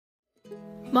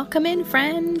Welcome in,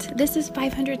 friend. This is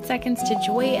 500 Seconds to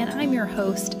Joy, and I'm your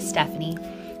host, Stephanie.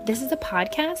 This is a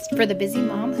podcast for the busy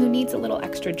mom who needs a little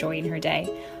extra joy in her day.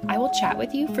 I will chat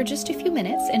with you for just a few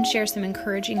minutes and share some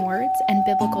encouraging words and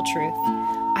biblical truth.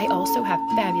 I also have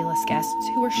fabulous guests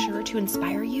who are sure to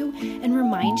inspire you and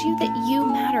remind you that you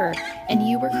matter and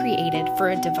you were created for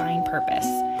a divine purpose.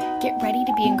 Get ready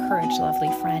to be encouraged,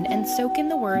 lovely friend, and soak in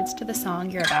the words to the song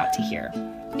you're about to hear.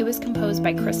 It was composed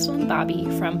by Crystal and Bobby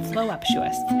from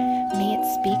Flowuptuous. May it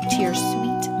speak to your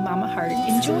sweet mama heart.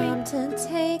 Enjoy. It's time to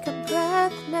take a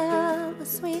breath now, a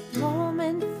sweet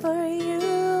moment for you.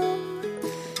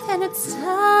 And it's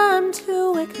time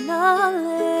to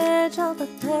acknowledge all the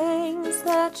things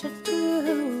that you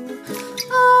do.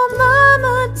 Oh,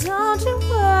 mama, don't you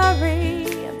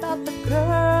worry about the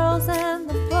girls and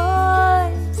the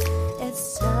boys.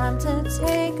 It's time to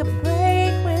take a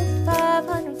break with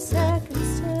 500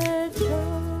 seconds to joy.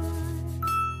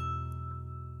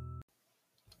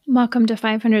 Welcome to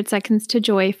 500 Seconds to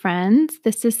Joy, friends.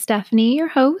 This is Stephanie, your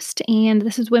host, and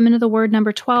this is Women of the Word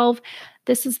number 12.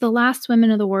 This is the last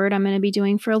Women of the Word I'm going to be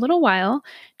doing for a little while,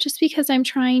 just because I'm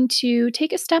trying to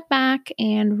take a step back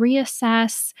and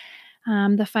reassess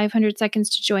the 500 Seconds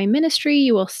to Joy ministry.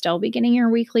 You will still be getting your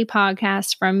weekly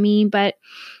podcast from me, but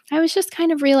I was just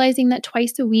kind of realizing that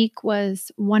twice a week was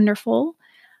wonderful,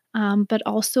 but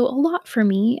also a lot for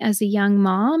me as a young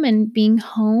mom, and being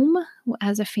home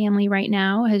as a family right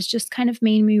now has just kind of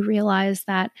made me realize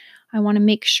that I want to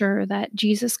make sure that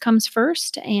Jesus comes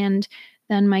first, and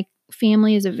then my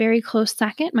family is a very close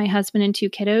second, my husband and two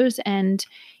kiddos, and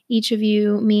each of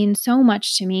you mean so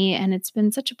much to me, and it's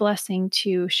been such a blessing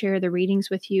to share the readings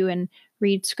with you and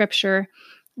read scripture,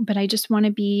 but I just want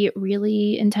to be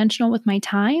really intentional with my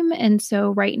time, and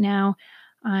so right now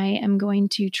I am going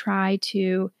to try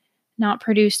to not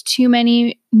produce too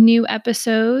many new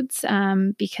episodes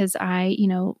because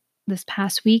this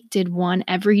past week did one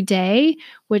every day,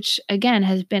 which again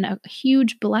has been a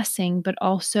huge blessing, but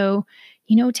also,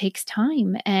 takes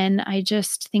time. And I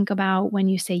just think about when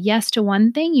you say yes to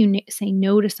one thing, you say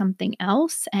no to something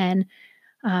else. And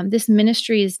this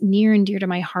ministry is near and dear to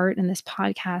my heart. And this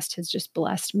podcast has just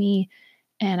blessed me.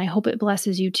 And I hope it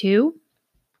blesses you too.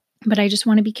 But I just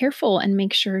want to be careful and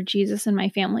make sure Jesus and my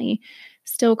family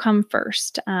still come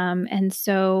first. And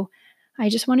so I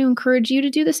just want to encourage you to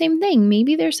do the same thing.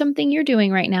 Maybe there's something you're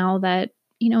doing right now that,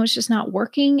 it's just not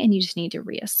working, and you just need to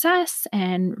reassess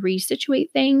and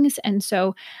resituate things. And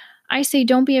so I say,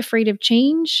 don't be afraid of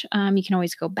change. You can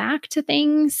always go back to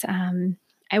things.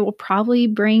 I will probably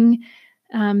bring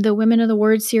the Women of the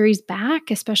Word series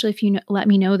back, especially if you let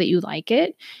me know that you like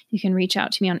it. You can reach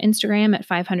out to me on Instagram at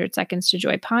 500 Seconds to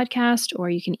Joy Podcast,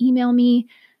 or you can email me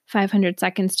 500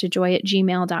 seconds to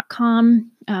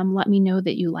joy@gmail.com. Let me know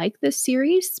that you like this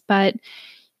series, but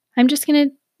I'm just going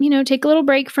to, take a little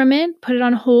break from it, put it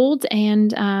on hold,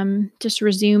 and just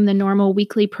resume the normal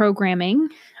weekly programming.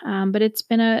 But it's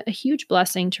been a huge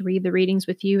blessing to read the readings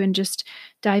with you and just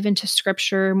dive into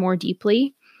scripture more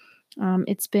deeply.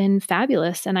 It's been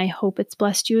fabulous, and I hope it's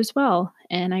blessed you as well.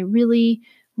 And I really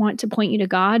want to point you to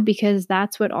God, because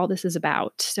that's what all this is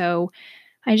about. So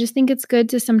I just think it's good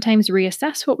to sometimes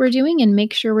reassess what we're doing and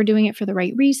make sure we're doing it for the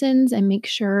right reasons, and make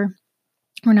sure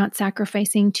we're not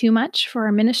sacrificing too much for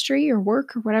our ministry or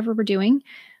work or whatever we're doing.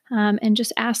 And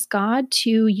just ask God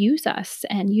to use us,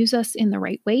 and use us in the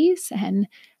right ways, and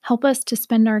help us to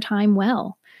spend our time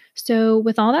well. So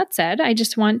with all that said, I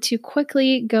just want to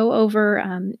quickly go over,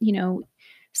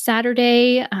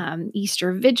 Saturday,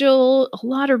 Easter Vigil, a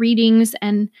lot of readings,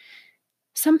 and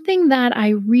something that I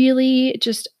really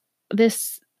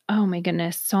oh my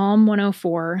goodness, Psalm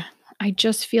 104. I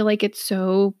just feel like it's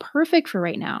so perfect for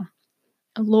right now.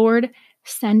 Lord,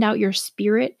 send out your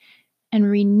spirit and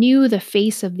renew the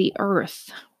face of the earth.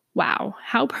 Wow,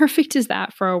 how perfect is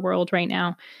that for our world right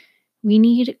now? We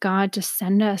need God to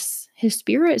send us his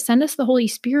spirit. Send us the Holy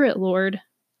Spirit, Lord,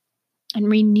 and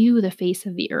renew the face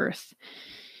of the earth.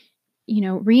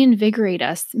 Reinvigorate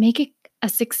us. Make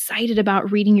us excited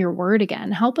about reading your word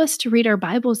again. Help us to read our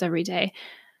Bibles every day.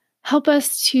 Help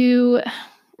us to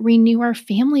renew our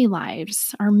family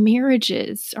lives, our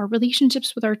marriages, our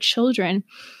relationships with our children,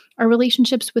 our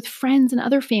relationships with friends and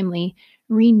other family.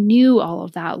 Renew all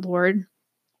of that, Lord.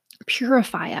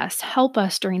 Purify us. Help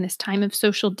us during this time of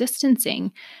social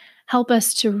distancing. Help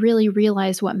us to really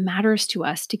realize what matters to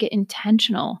us, to get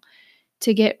intentional,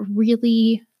 to get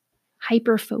really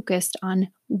hyper-focused on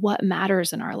what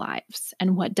matters in our lives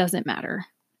and what doesn't matter.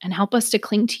 And help us to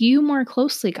cling to you more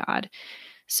closely, God.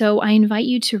 So I invite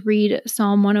you to read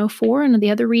Psalm 104 and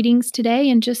the other readings today,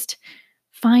 and just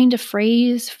find a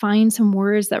phrase, find some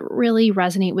words that really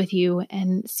resonate with you,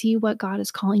 and see what God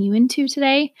is calling you into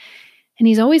today. And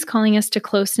He's always calling us to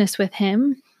closeness with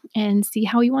Him, and see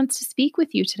how He wants to speak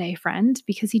with you today, friend,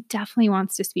 because He definitely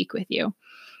wants to speak with you.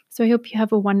 So I hope you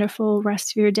have a wonderful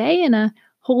rest of your day and a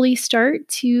holy start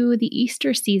to the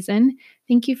Easter season.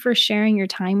 Thank you for sharing your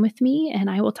time with me, and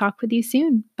I will talk with you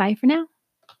soon. Bye for now.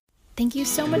 Thank you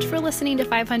so much for listening to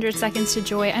 500 Seconds to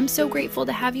Joy. I'm so grateful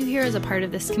to have you here as a part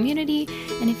of this community.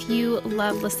 And if you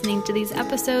love listening to these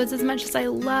episodes as much as I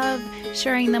love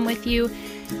sharing them with you,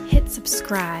 hit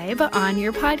subscribe on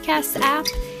your podcast app.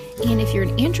 And if you're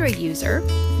an Android user,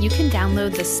 you can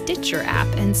download the Stitcher app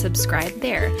and subscribe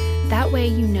there. That way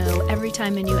you know every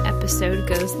time a new episode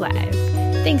goes live.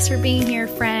 Thanks for being here,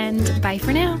 friend. Bye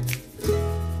for now.